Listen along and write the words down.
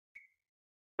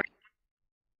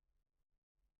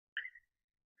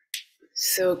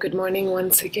So, good morning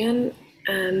once again,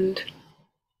 and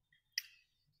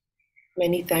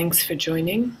many thanks for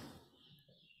joining.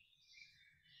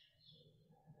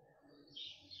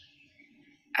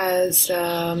 As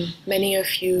many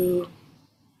of you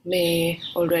may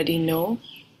already know,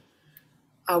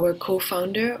 our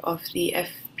co-founder of the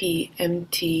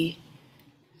FPMT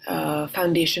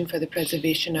Foundation for the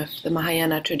Preservation of the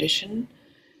Mahayana tradition,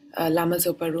 Lama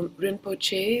Zopa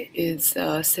Rinpoche, is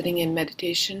sitting in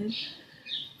meditation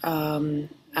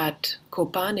at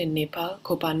Kopan in Nepal,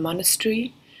 Kopan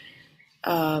Monastery,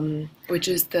 which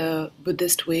is the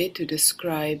Buddhist way to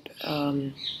describe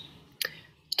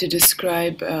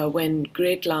when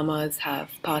great lamas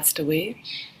have passed away.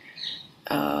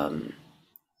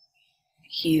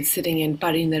 He's sitting in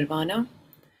parinirvana.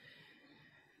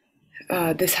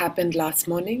 This happened last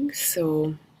morning,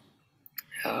 so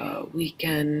we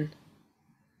can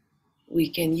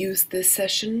use this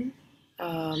session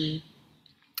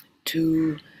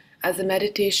as a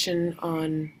meditation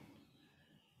on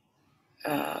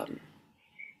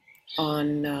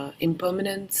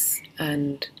impermanence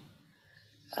and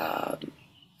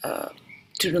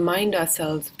to remind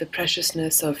ourselves of the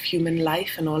preciousness of human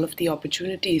life and all of the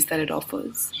opportunities that it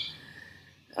offers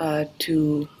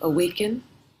to awaken.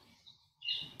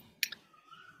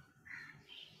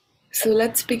 So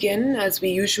let's begin, as we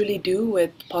usually do,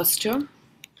 with posture.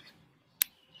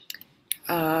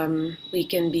 We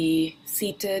can be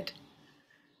seated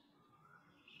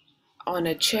on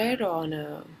a chair or on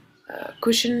a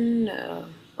cushion,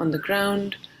 on the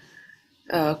ground,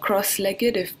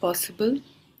 cross-legged if possible.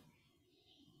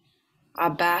 Our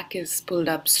back is pulled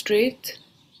up straight,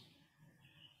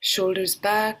 shoulders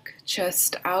back,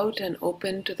 chest out and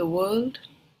open to the world,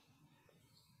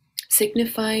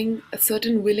 signifying a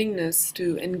certain willingness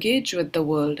to engage with the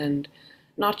world and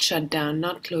not shut down,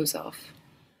 not close off.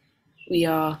 We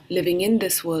are living in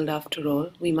this world after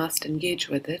all, we must engage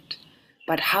with it,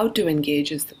 but how to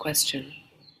engage is the question.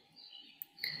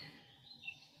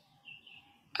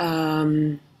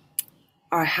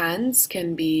 Our hands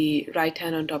can be right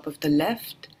hand on top of the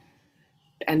left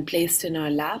and placed in our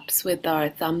laps with our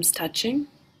thumbs touching.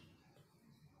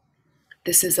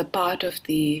 This is a part of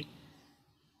the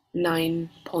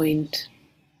 9-point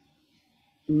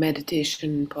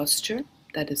meditation posture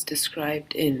that is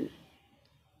described in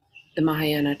the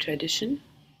Mahayana tradition.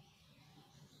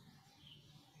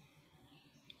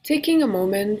 Taking a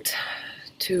moment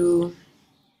to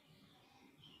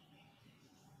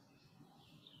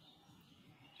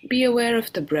be aware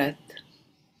of the breath,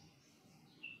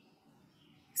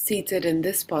 seated in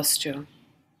this posture.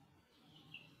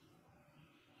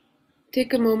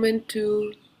 Take a moment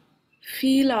to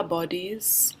feel our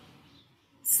bodies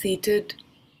seated,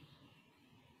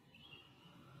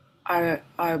 our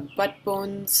butt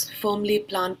bones firmly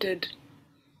planted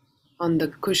on the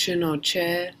cushion or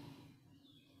chair,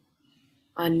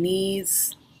 our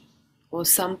knees or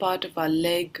some part of our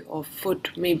leg or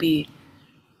foot may be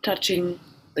touching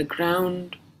the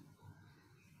ground.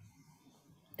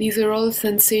 These are all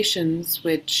sensations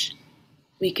which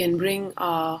we can bring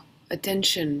our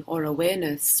attention or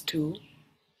awareness to.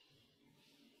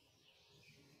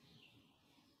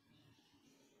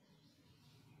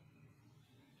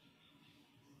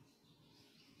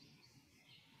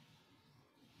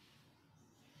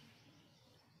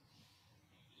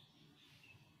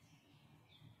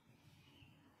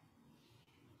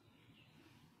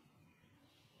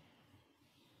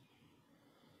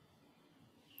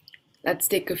 Let's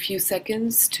take a few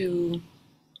seconds to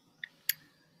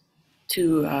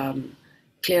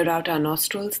clear out our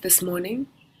nostrils this morning.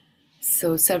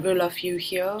 So several of you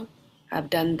here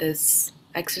have done this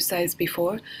exercise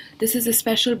before. This is a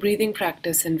special breathing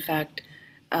practice, in fact,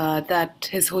 that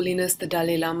His Holiness the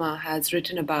Dalai Lama has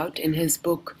written about in his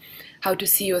book, How to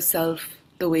See Yourself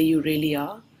the Way You Really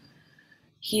Are.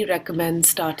 He recommends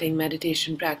starting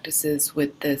meditation practices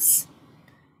with this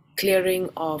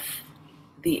clearing of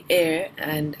the air,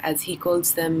 and as he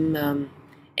calls them,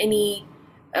 any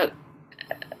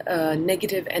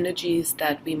negative energies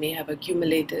that we may have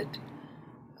accumulated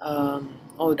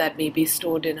or that may be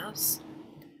stored in us,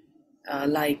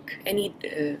 like any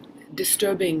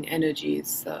disturbing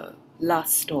energies,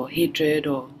 lust or hatred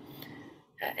or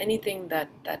anything that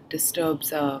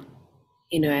disturbs our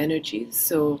inner energies.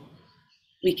 So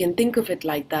we can think of it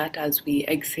like that as we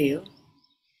exhale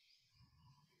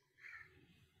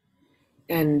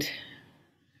and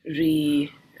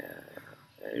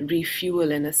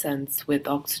refuel, in a sense, with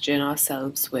oxygen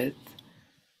ourselves with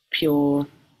pure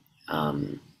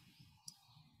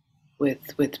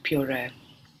pure air.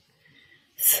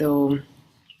 So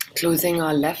closing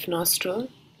our left nostril,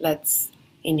 let's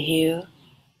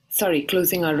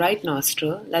Closing our right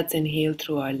nostril, let's inhale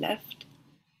through our left.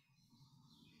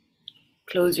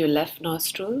 Close your left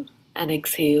nostril and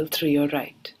exhale through your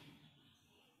right.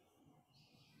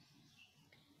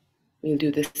 We'll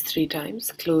do this 3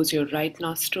 times. Close your right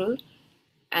nostril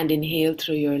and inhale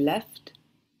through your left.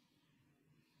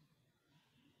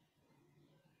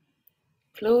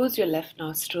 Close your left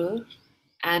nostril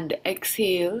and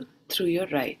exhale through your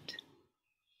right.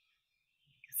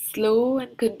 Slow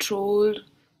and controlled,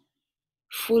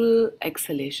 full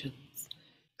exhalations.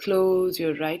 Close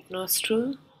your right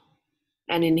nostril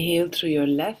and inhale through your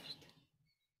left.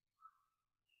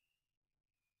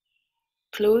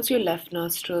 Close your left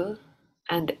nostril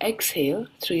and exhale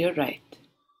through your right.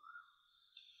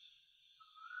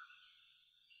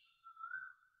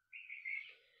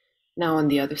 Now on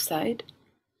the other side,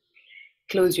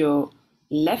 close your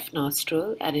left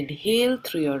nostril and inhale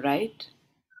through your right.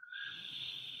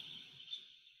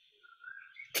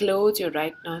 Close your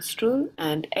right nostril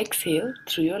and exhale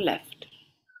through your left.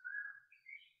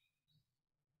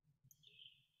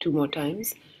 2 more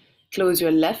times. Close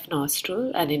your left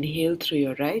nostril and inhale through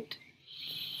your right.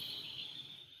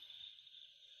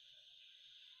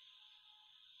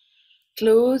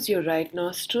 Close your right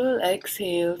nostril,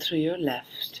 exhale through your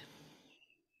left.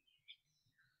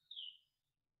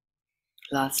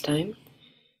 Last time.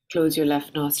 Close your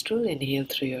left nostril, inhale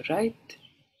through your right.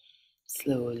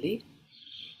 Slowly.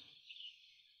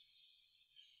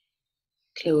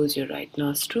 Close your right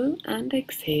nostril and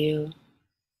exhale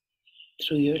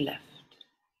through your left.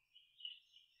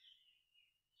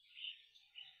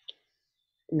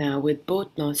 Now with both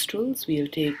nostrils, we'll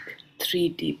take 3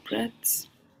 deep breaths.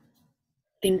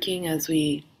 Thinking as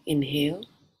we inhale,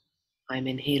 I'm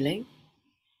inhaling.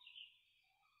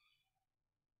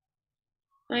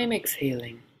 I'm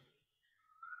exhaling.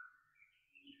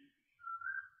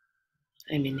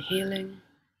 I'm inhaling.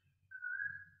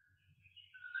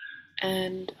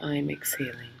 And I'm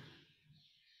exhaling.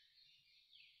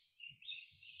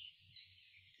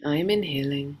 I'm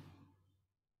inhaling.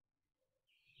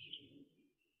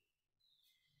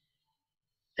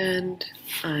 And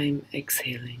I'm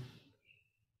exhaling.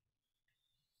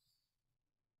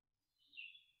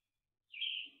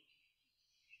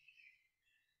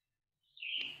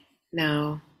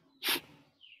 Now,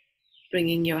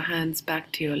 bringing your hands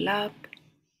back to your lap,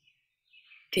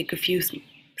 take a few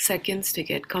seconds to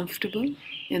get comfortable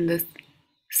in this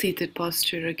seated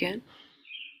posture again.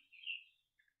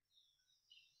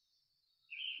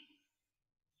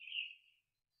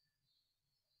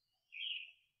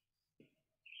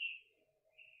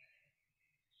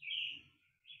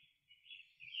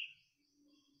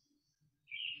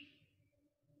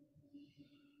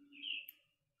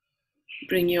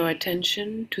 Bring your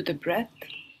attention to the breath,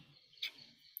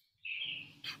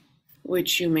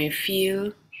 which you may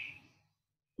feel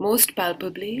most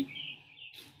palpably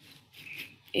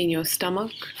in your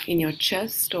stomach, in your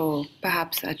chest, or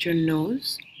perhaps at your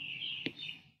nose.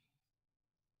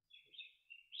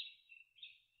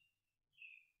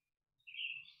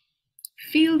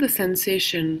 Feel the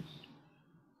sensation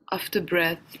of the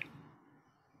breath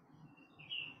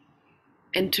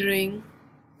entering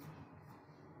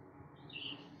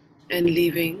and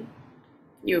leaving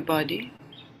your body.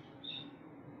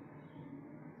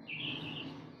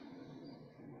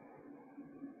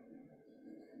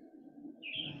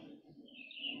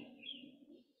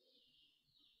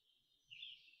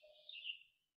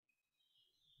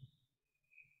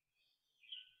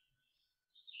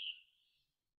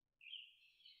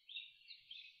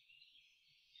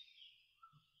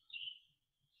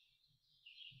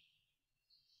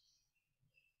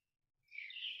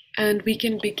 And we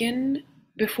can begin,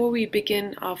 before we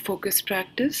begin our focus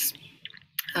practice,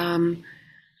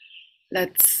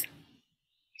 let's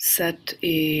set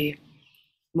a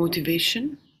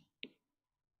motivation.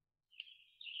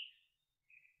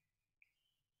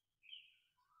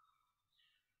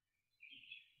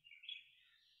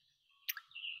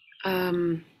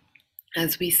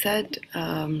 As we said,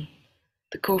 the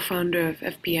co-founder of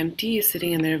FPMT is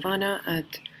sitting in Nirvana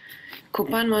at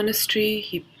Kopan Monastery.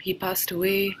 He passed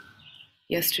away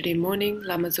yesterday morning,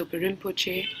 Lama Zopa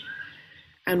Rinpoche.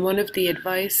 And one of the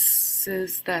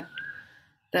advices that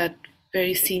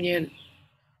very senior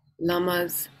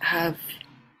lamas have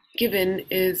given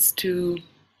is to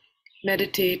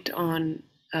meditate on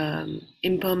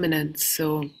impermanence.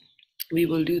 So we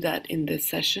will do that in this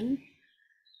session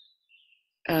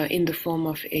in the form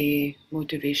of a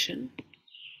motivation.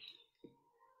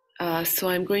 So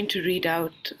I'm going to read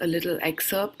out a little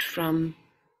excerpt from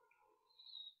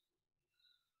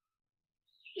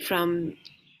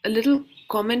a little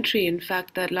commentary, in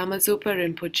fact, that Lama Zopa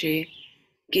Rinpoche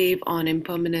gave on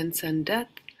impermanence and death,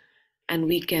 and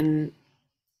we can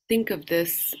think of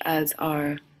this as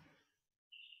our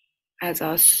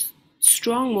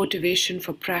strong motivation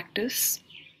for practice.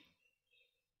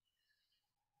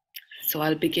 So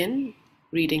I'll begin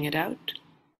reading it out.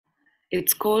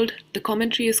 The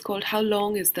commentary is called How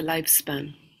Long is the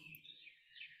Lifespan?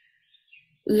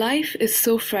 Life is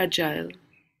so fragile.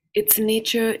 Its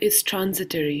nature is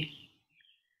transitory.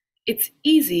 It's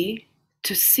easy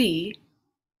to see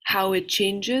how it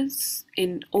changes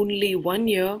in only 1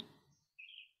 year,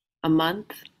 a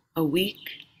month, a week,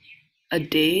 a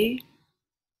day,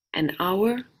 an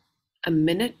hour, a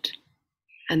minute,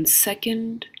 and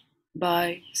second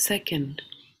by second.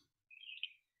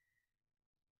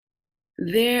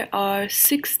 There are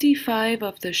 65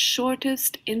 of the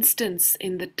shortest instants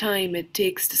in the time it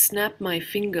takes to snap my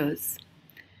fingers.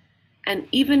 And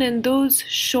even in those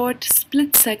short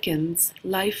split seconds,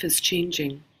 life is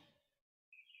changing.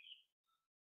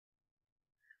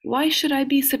 Why should I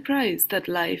be surprised that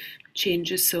life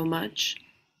changes so much?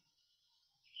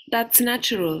 That's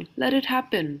natural. Let it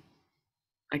happen,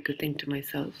 I could think to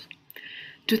myself.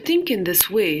 To think in this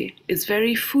way is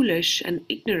very foolish and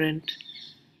ignorant,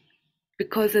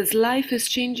 because as life is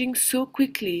changing so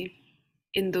quickly,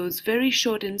 in those very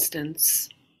short instants,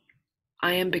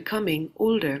 I am becoming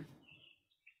older.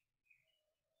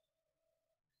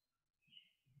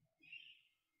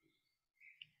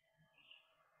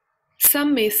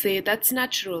 Some may say that's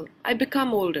natural. I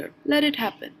become older. Let it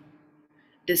happen.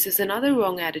 This is another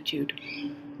wrong attitude,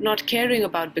 not caring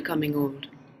about becoming old.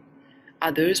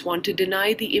 Others want to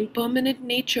deny the impermanent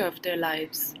nature of their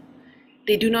lives.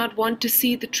 They do not want to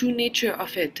see the true nature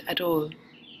of it at all.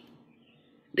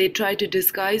 They try to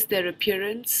disguise their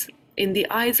appearance in the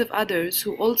eyes of others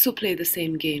who also play the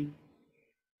same game.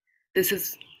 This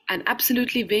is an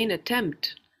absolutely vain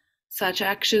attempt. Such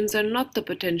actions are not the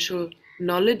potential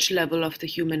knowledge level of the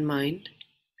human mind,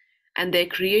 and their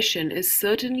creation is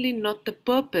certainly not the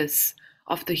purpose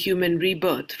of the human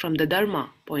rebirth from the Dharma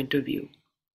point of view.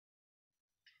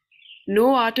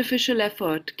 No artificial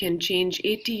effort can change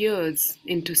 80 years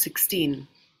into 16.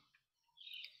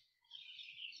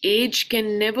 Age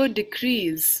can never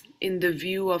decrease in the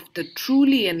view of the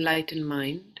truly enlightened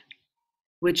mind,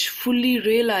 which fully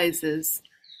realizes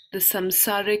the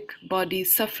samsaric body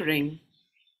suffering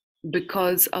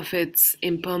because of its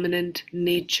impermanent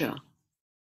nature.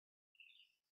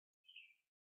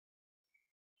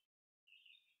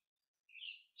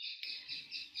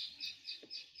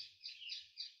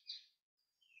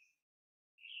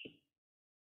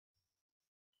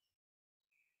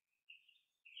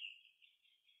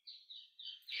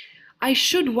 I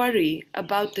should worry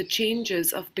about the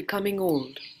changes of becoming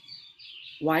old.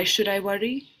 Why should I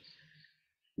worry?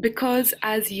 Because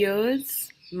as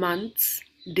years, months,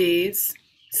 days,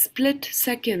 split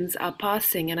seconds are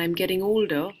passing and I'm getting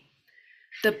older,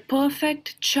 the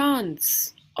perfect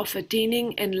chance of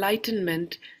attaining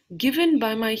enlightenment given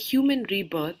by my human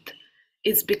rebirth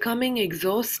is becoming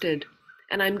exhausted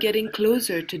and I'm getting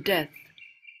closer to death.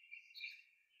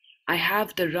 I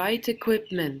have the right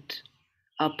equipment,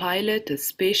 a pilot, a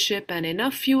spaceship, and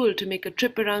enough fuel to make a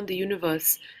trip around the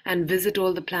universe and visit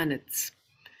all the planets.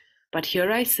 But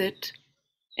here I sit,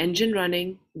 engine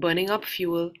running, burning up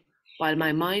fuel, while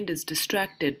my mind is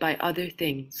distracted by other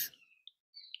things.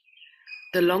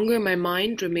 The longer my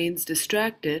mind remains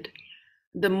distracted,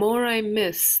 the more I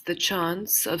miss the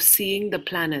chance of seeing the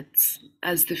planets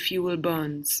as the fuel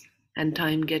burns and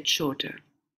time gets shorter.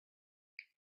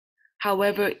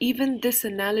 However, even this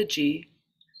analogy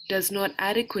does not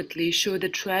adequately show the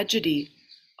tragedy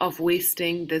of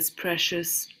wasting this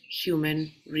precious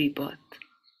human rebirth.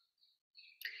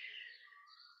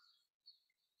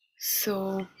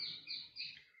 So,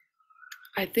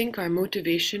 I think our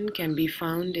motivation can be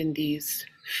found in these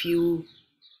few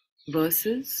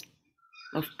verses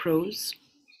of prose.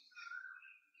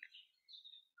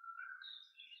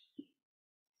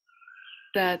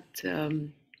 That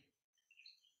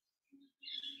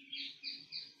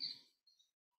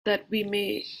we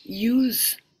may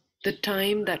use the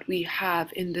time that we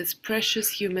have in this precious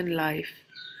human life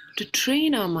to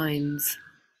train our minds,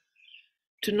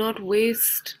 to not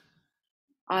waste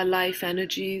our life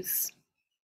energies,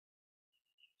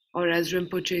 or as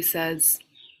Rinpoche says,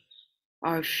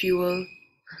 our fuel,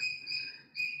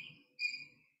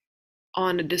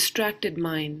 on a distracted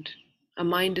mind, a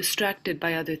mind distracted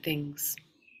by other things.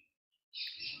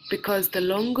 Because the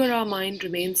longer our mind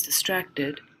remains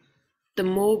distracted, the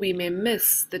more we may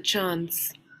miss the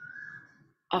chance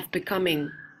of becoming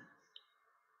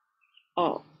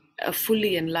a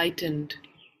fully enlightened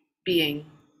being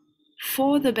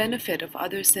for the benefit of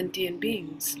other sentient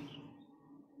beings.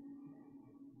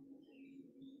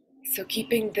 So,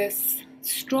 keeping this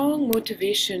strong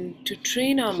motivation to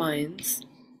train our minds,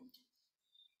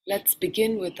 let's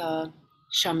begin with a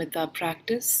Shamatha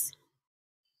practice,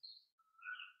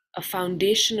 a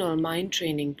foundational mind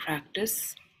training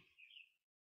practice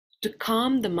to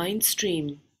calm the mind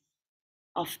stream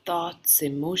of thoughts,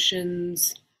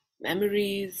 emotions,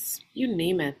 memories, you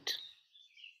name it,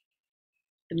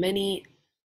 the many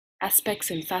aspects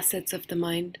and facets of the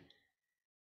mind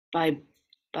by,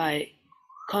 by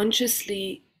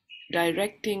consciously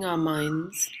directing our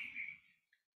minds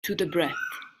to the breath.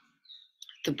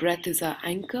 The breath is our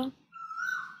anchor,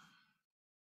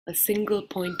 a single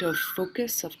point of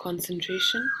focus, of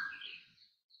concentration.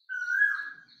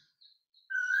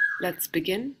 Let's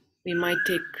begin. We might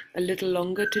take a little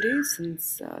longer today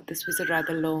since this was a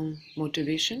rather long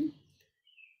motivation.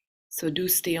 So do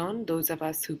stay on, those of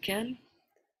us who can,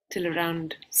 till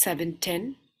around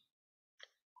 7:10.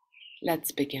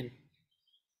 Let's begin.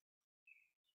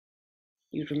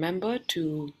 You remember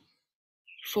to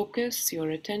focus your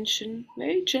attention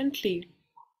very gently,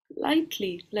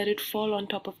 lightly, let it fall on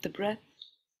top of the breath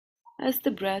as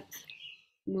the breath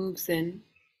moves in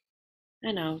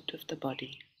and out of the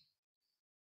body.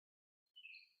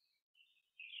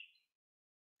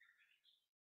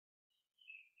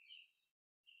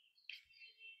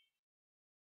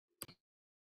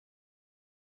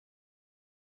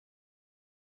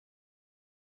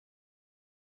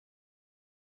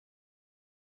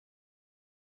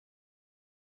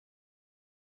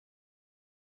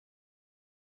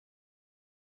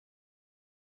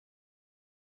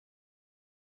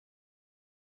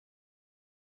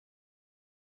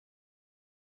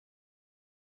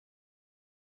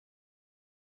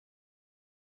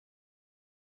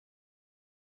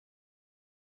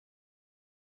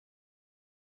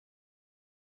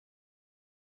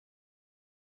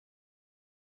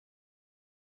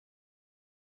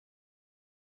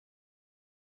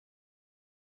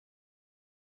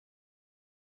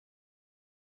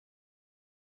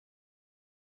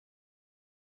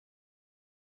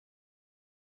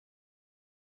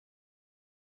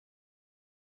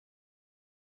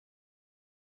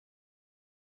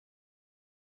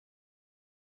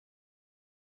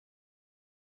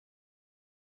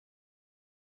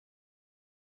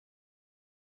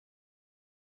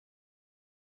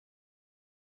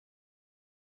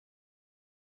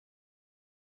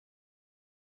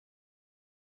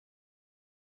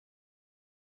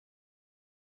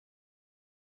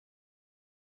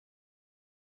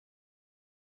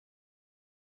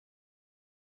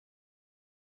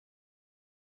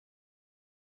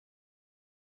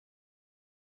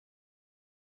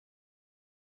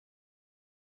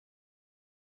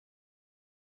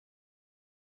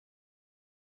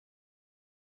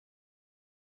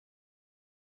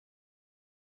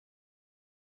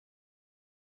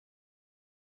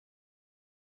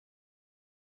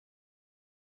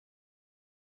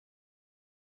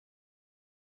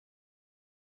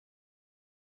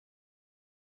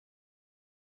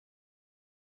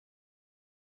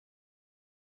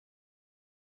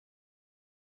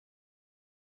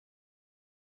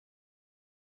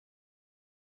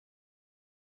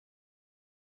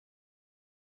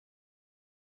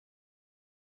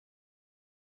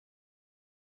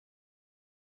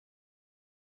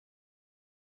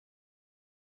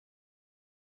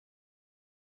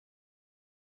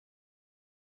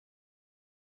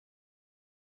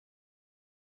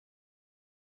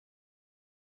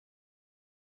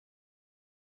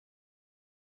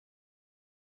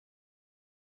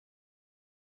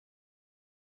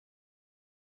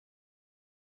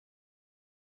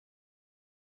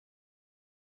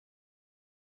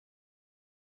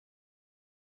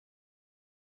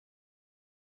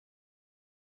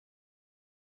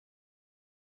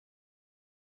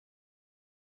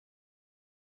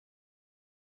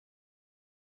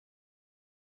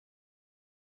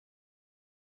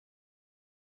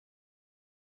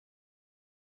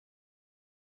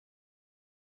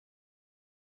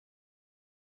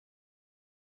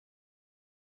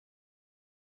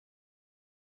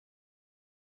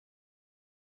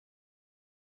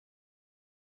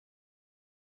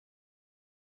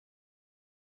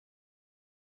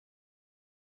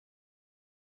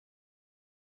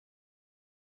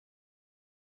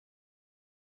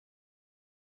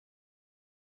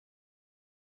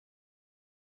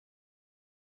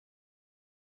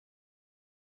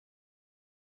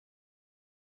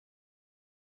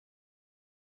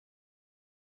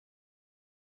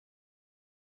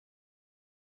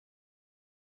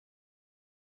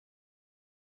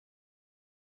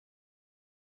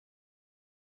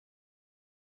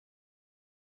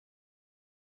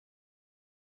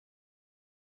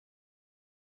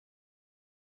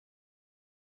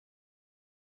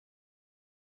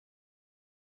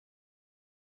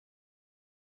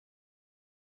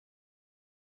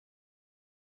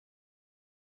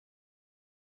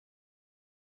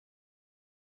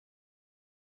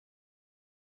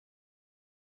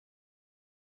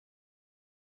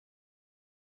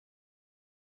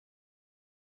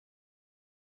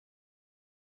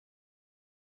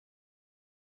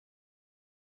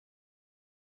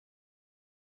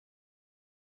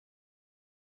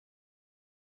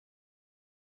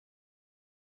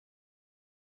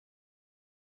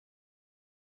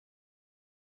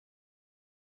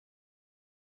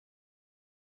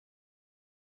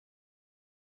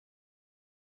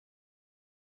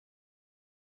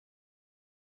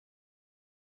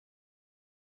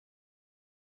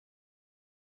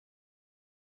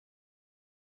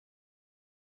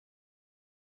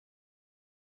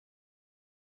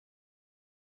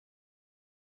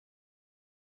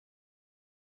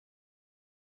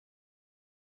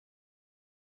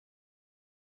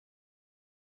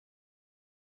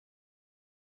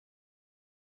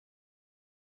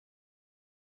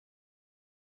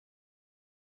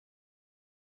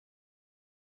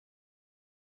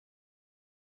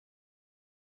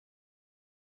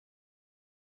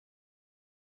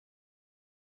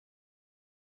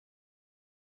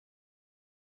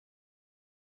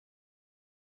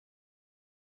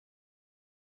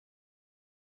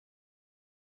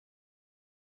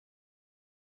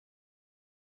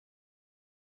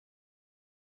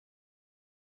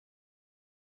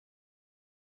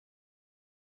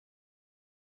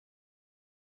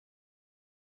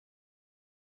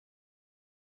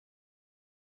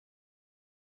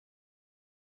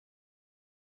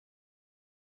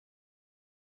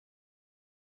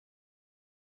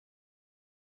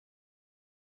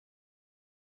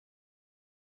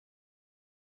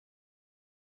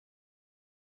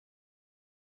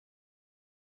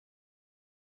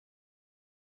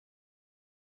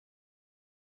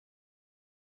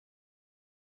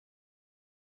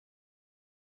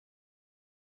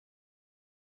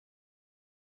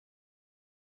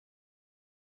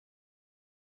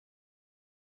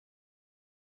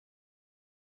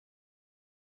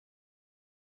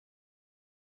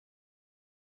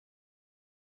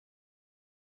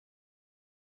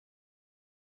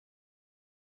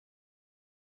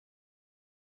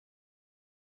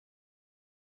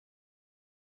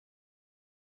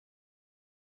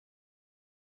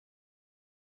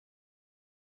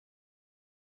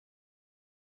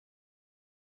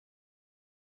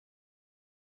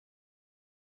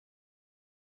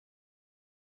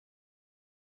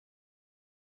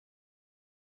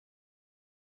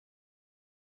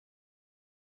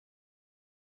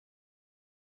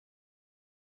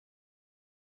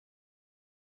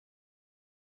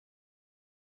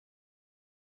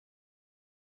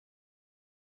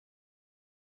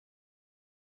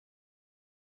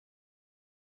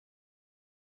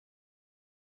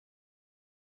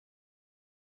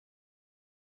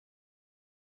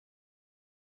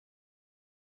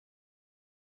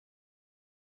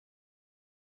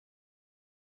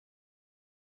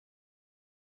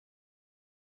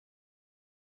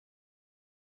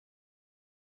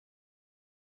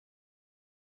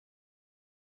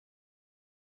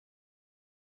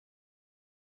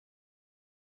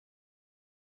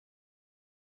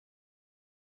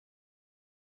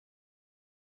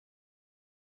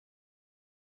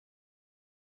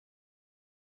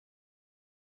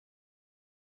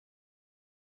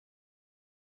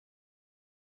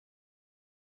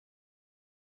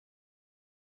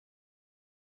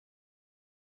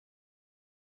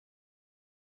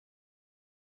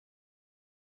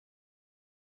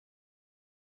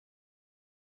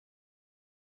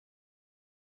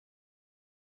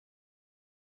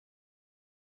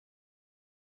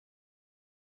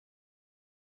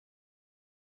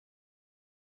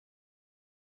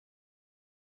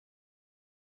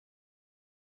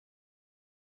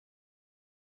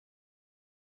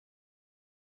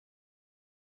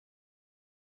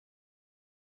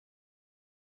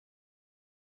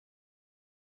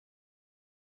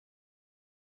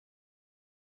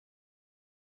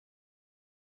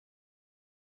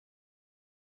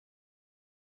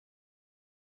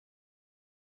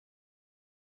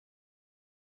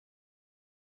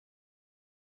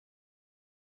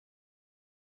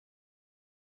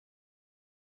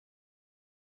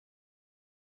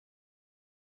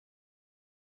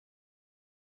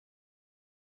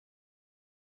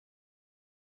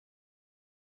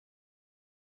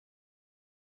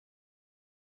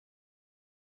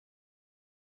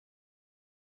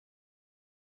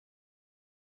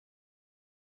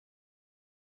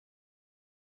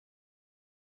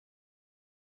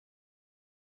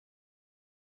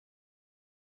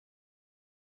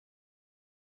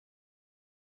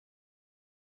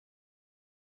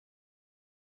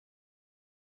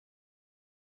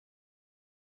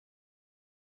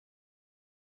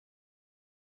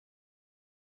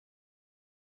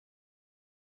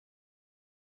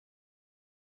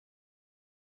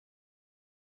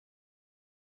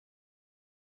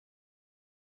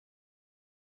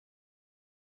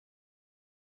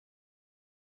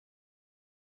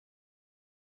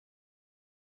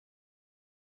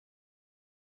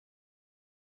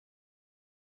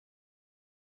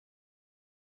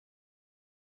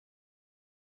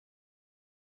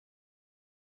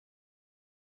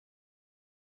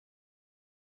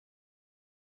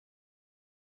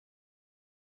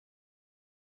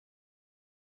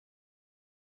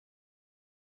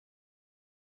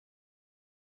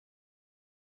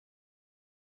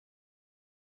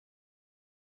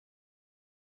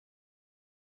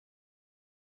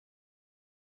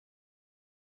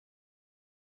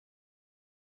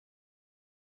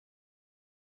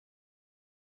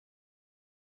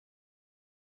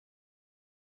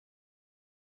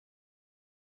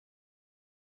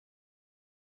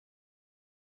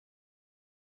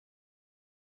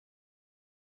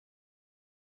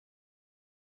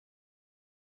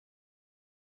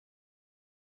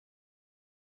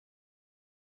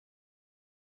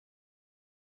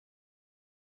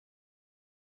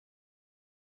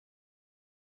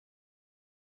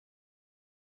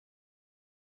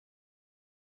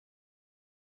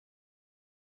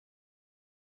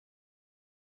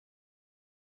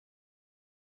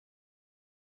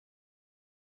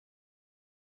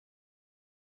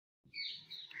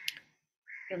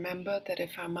 Remember that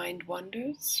if our mind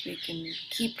wanders, we can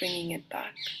keep bringing it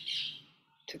back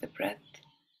to the breath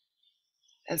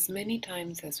as many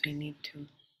times as we need to.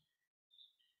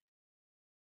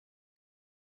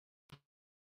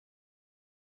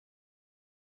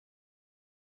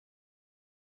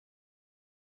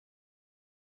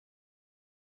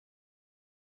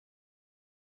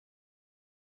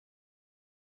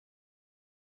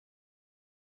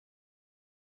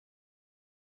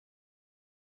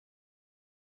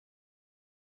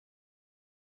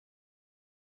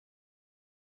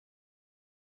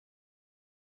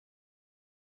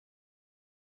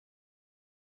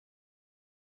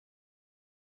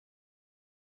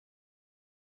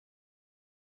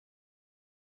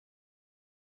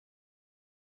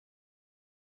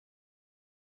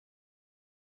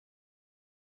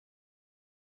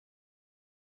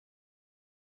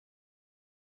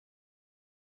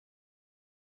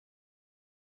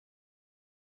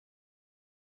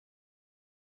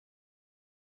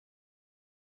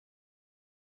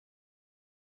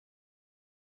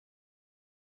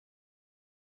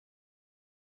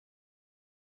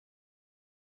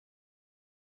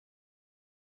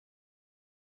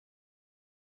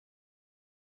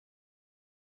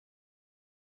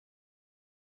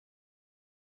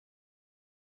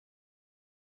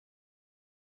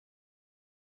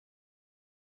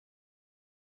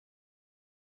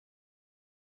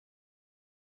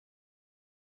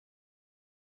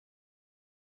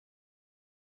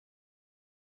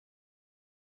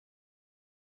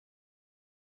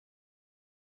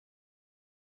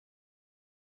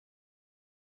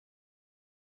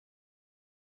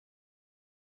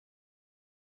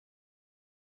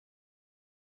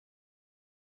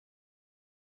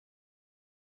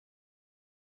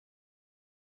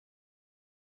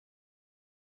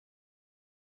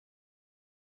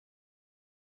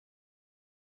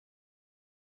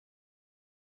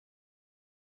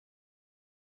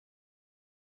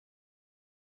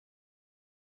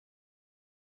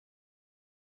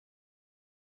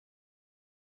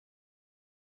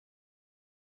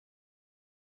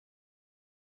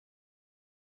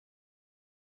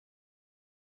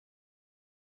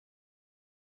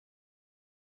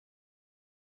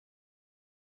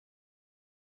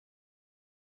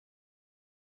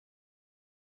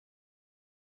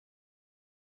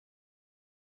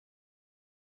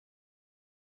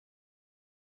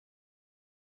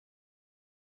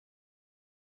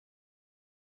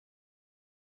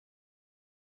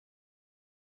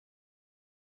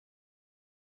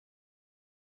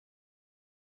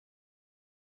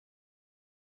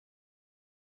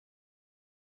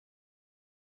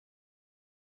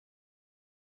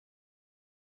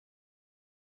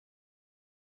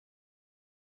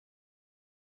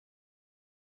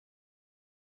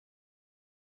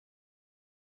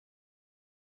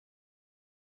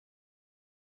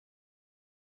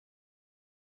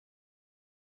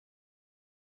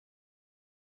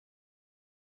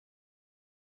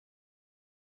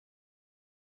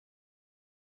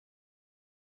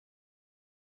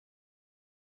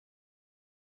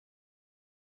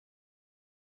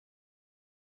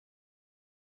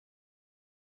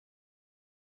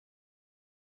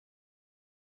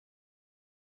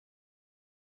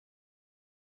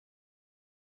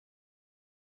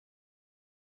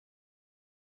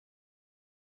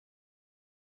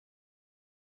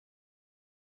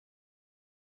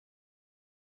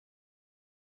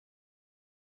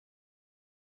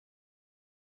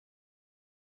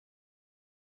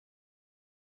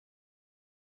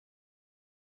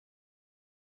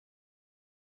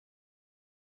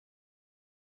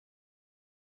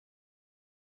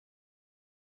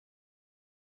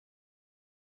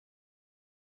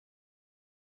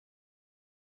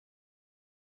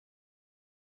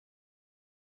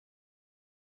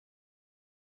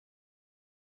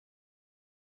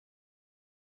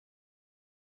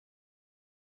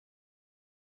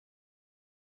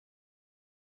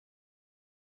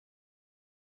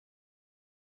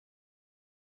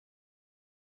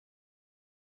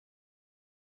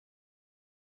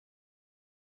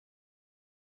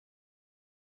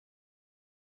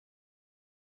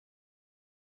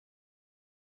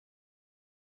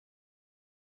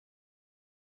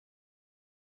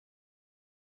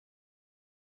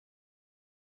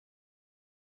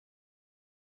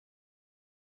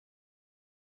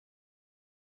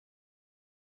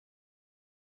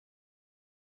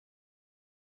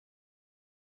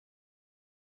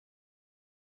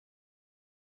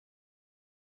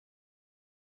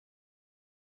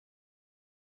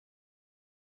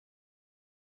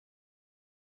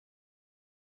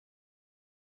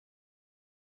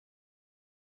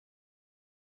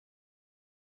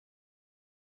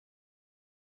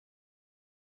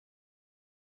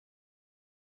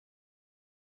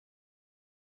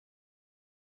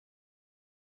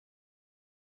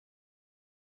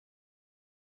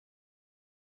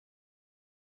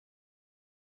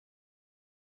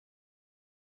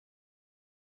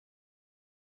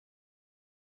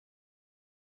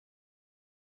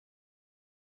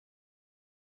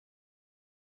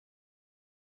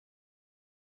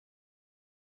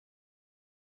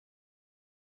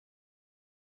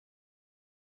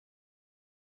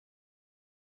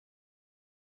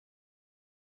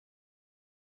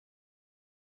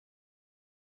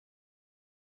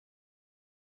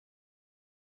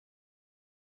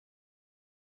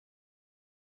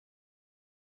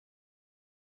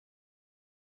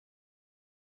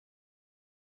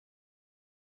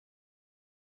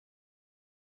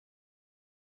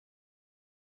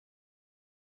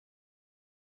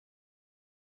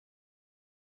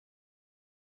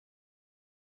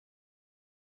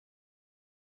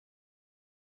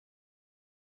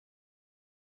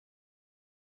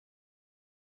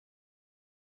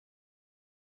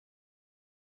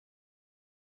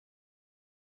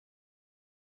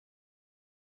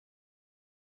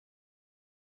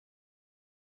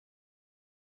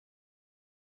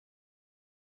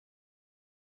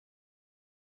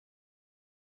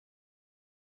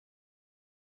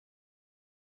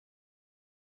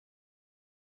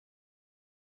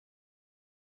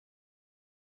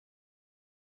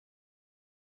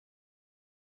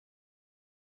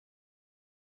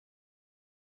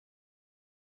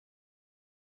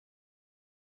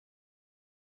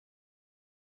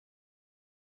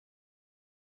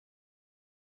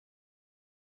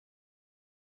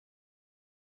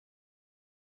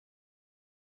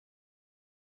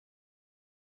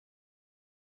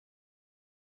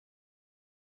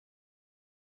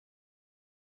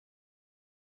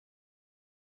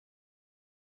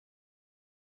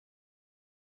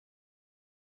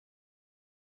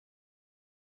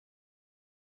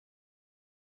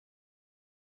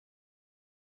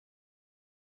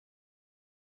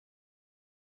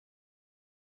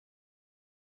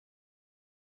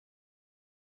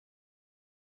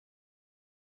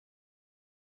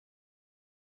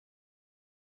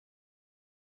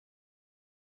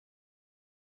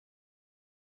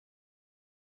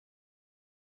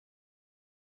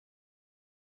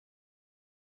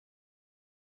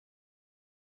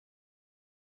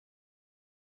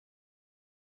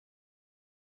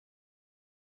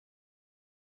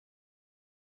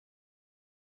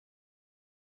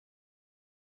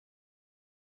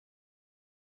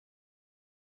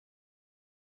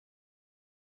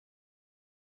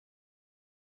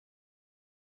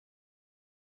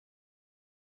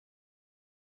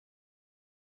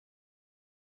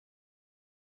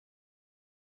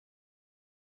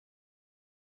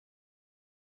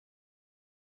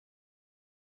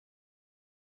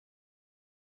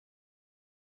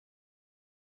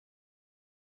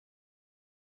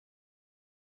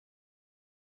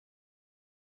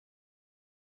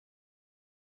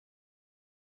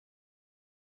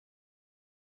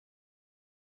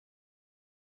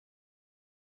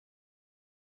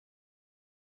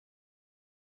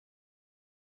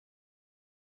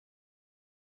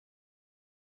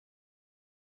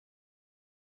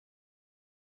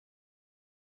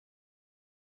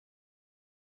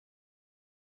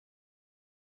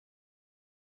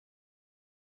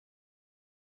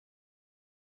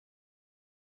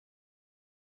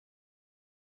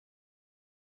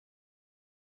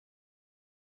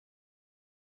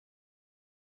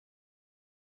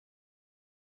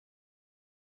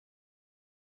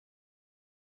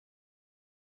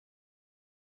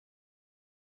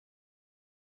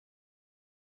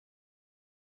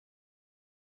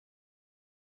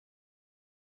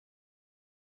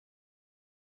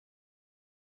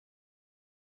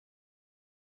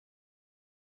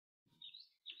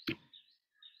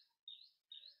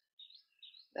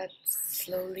 Let's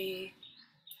slowly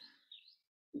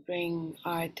bring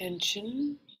our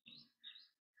attention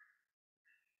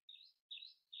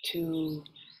to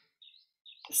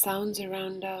the sounds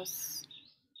around us.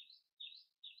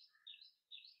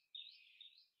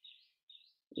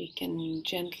 We can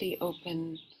gently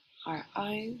open our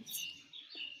eyes,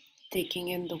 taking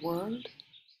in the world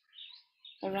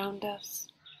around us,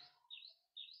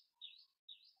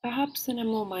 perhaps in a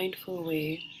more mindful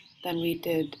way than we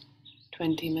did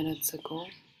 20 minutes ago.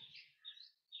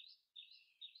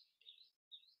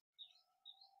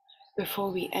 Before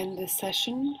we end this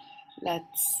session,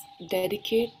 let's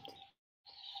dedicate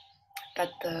that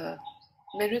the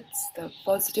merits, the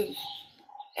positive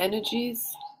energies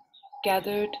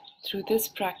gathered through this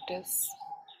practice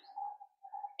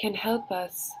can help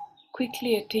us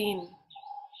quickly attain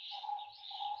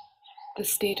the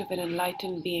state of an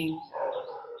enlightened being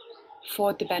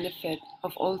for the benefit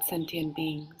of all sentient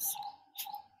beings.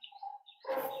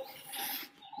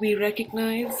 We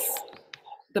recognize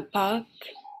the path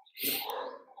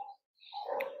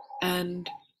and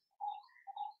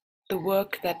the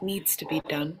work that needs to be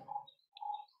done.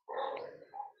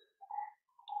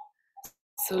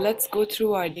 So let's go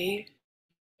through our day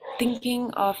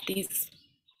thinking of these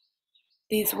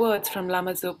words from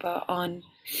Lama Zopa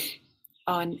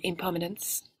on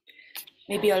impermanence.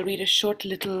 Maybe I'll read a short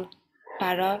little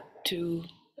para to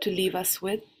leave us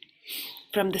with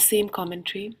from the same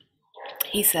commentary.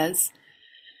 He says,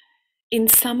 "In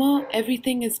summer,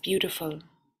 everything is beautiful.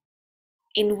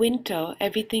 In winter,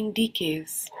 everything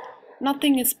decays.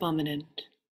 Nothing is permanent.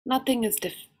 Nothing is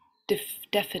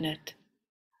definite.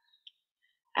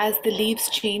 As the leaves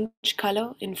change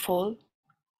color in fall,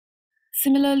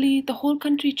 similarly, the whole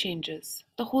country changes.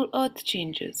 The whole earth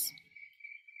changes.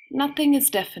 Nothing is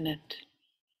definite.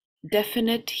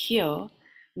 Definite here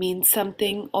means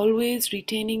something always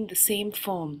retaining the same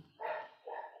form,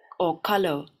 or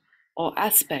color, or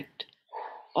aspect,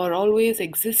 or always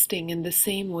existing in the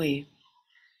same way.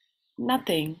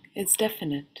 Nothing is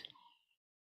definite."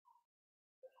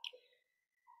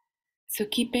 So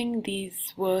keeping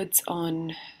these words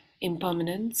on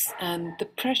impermanence and the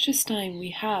precious time we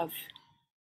have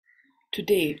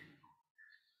today,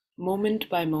 moment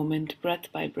by moment,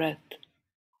 breath by breath,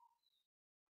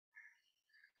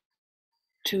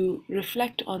 to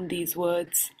reflect on these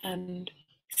words and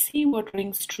see what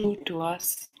rings true to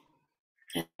us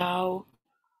and how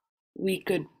we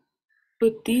could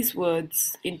put these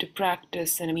words into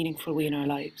practice in a meaningful way in our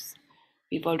lives.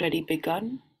 We've already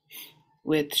begun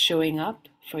with showing up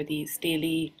for these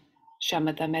daily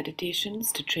Shamatha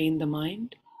meditations to train the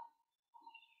mind.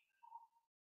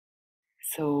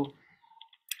 So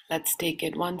let's take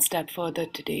it one step further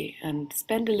today and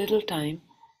spend a little time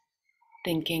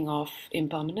thinking of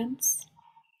impermanence.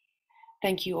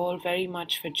 Thank you all very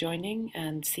much for joining,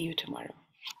 and see you tomorrow.